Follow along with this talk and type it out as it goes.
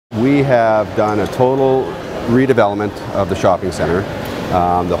We have done a total redevelopment of the shopping center.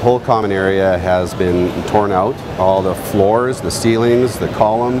 The whole common area has been torn out. All the floors, the ceilings, the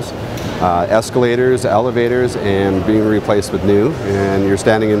columns, escalators, elevators, and being replaced with new. And you're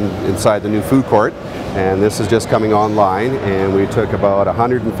standing inside the new food court, and this is just coming online. And we took about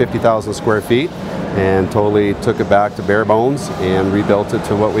 150,000 square feet and totally took it back to bare bones and rebuilt it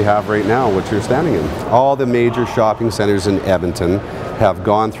to what we have right now, which you're standing in. All the major shopping centers in Edmonton have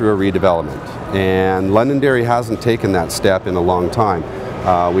gone through a redevelopment, and Londonderry hasn't taken that step in a long time.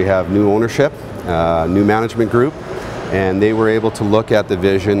 We have new ownership, new management group, and they were able to look at the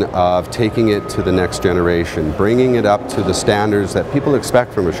vision of taking it to the next generation, bringing it up to the standards that people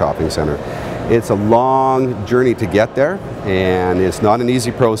expect from a shopping center. It's a long journey to get there, and it's not an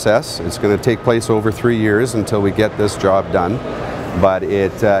easy process. It's going to take place over 3 years until we get this job done, but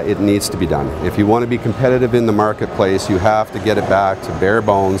it needs to be done. If you want to be competitive in the marketplace, you have to get it back to bare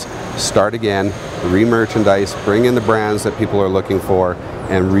bones, start again, re-merchandise, bring in the brands that people are looking for,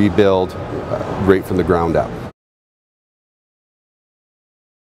 and rebuild right from the ground up.